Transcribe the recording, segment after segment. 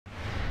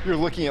You're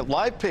looking at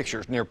live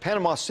pictures near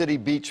Panama City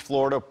Beach,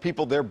 Florida.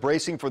 People there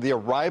bracing for the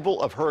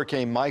arrival of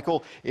Hurricane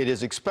Michael. It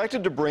is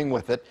expected to bring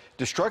with it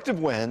destructive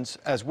winds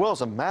as well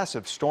as a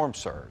massive storm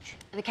surge.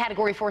 The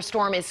Category 4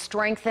 storm is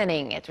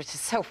strengthening. It's just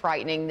so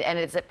frightening, and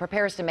as it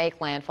prepares to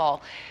make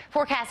landfall.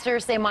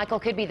 Forecasters say Michael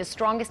could be the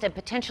strongest and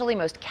potentially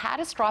most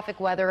catastrophic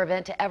weather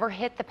event to ever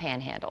hit the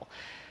Panhandle.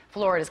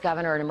 Florida's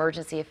governor and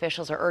emergency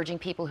officials are urging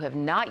people who have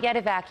not yet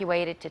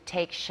evacuated to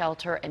take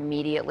shelter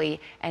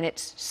immediately. And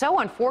it's so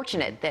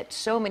unfortunate that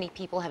so many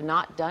people have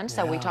not done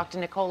so. We talked to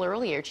Nicole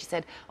earlier. She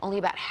said only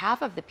about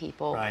half of the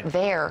people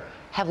there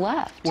have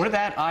left. Where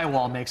that eye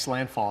wall makes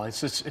landfall,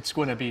 it's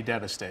going to be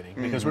devastating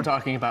because we're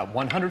talking about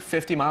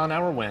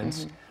 150-mile-an-hour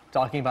winds.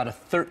 Talking about a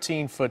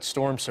 13-foot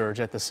storm surge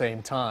at the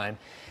same time,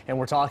 and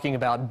we're talking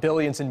about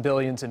billions and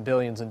billions and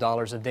billions of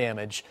dollars of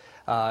damage.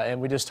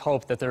 And we just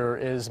hope that there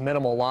is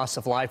minimal loss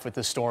of life with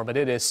this storm, but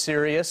it is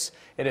serious,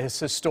 it is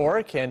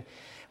historic, and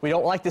we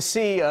don't like to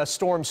see a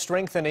storm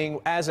strengthening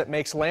as it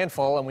makes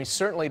landfall, and we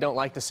certainly don't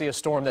like to see a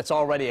storm that's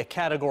already a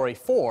Category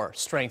 4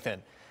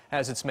 strengthen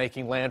as it's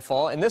making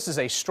landfall. And this is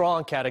a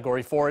strong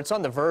Category 4. It's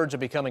on the verge of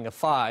becoming a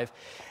 5,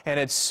 and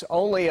it's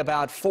only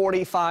about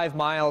 45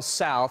 miles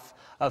south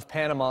of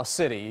Panama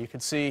City. You can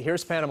see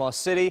here's Panama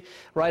City.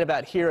 Right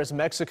about here is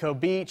Mexico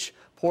Beach,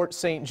 Port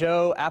St.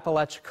 Joe,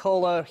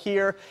 Apalachicola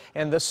here,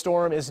 and this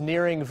storm is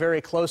nearing very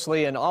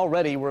closely, and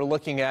already we're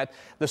looking at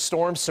the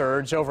storm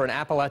surge over in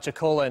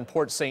Apalachicola and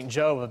Port St.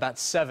 Joe of about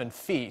 7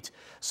 feet.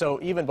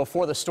 So even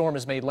before the storm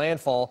has made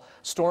landfall,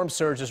 storm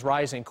surge is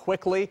rising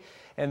quickly,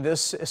 and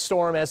this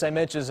storm, as I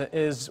mentioned,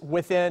 is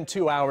within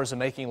 2 hours of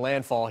making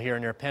landfall here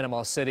near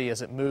Panama City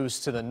as it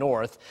moves to the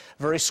north.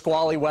 Very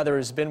squally weather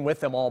has been with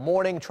them all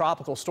morning.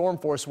 Tropical storm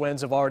force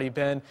winds have already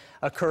been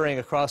occurring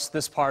across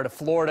this part of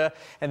Florida,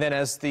 and then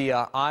as the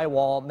eye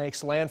wall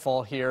makes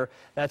landfall here,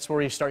 that's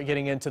where you start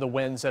getting into the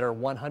winds that are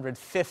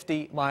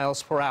 150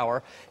 miles per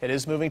hour. It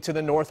is moving to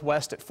the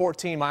northwest at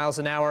 14 miles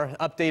an hour.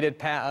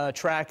 Updated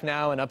track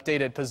now and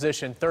updated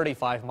position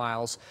 35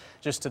 miles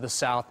just to the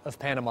south of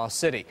Panama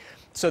City.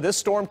 So this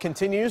storm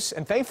continues,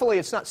 and thankfully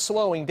it's not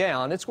slowing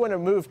down. It's going to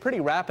move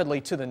pretty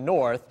rapidly to the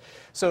north.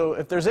 So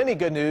if there's any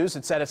good news,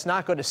 it's that it's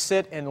not going to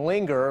sit and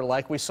linger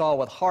like we saw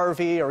with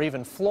Harvey or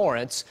even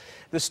Florence.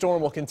 This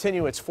storm will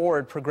continue its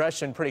forward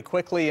progression pretty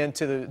quickly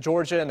into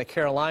Georgia and the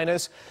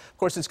Carolinas. Of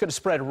course, it's going to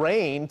spread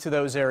rain to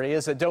those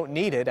areas that don't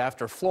need it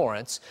after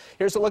Florence.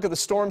 Here's a look at the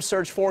storm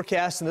surge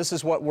forecast, and this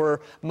is what we're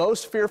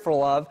most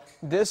fearful of.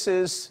 This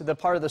is the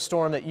part of the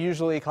storm that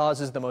usually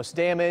causes the most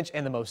damage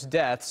and the most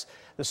deaths.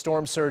 The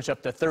storm surge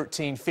up to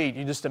 13 feet.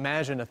 You just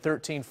imagine a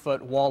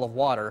 13-foot wall of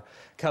water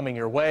coming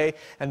your way,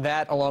 and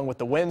that along with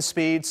the wind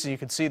speeds. So you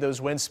can see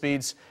those wind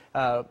speeds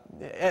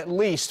at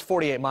least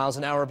 48 miles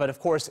an hour, but of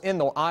course in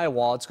the eye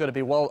wall it's going to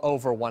be well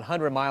over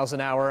 100 miles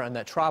an hour, and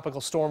that tropical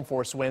storm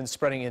force wind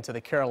spreading into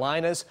the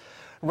Carolinas.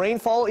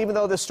 Rainfall, even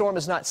though this storm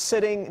is not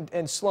sitting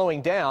and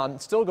slowing down,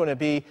 it's still going to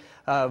be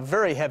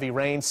very heavy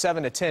rain,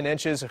 7 to 10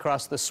 inches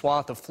across the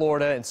swath of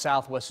Florida and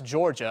southwest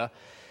Georgia.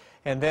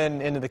 And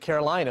then into the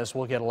Carolinas,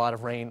 we'll get a lot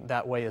of rain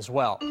that way as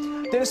well.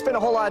 Didn't spend a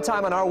whole lot of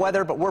time on our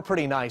weather, but we're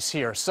pretty nice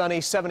here. Sunny,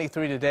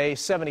 73 today,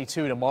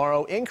 72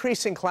 tomorrow.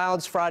 Increasing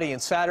clouds Friday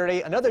and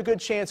Saturday. Another good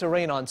chance of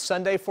rain on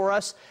Sunday for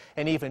us,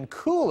 and even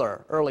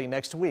cooler early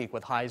next week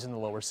with highs in the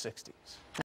lower 60s.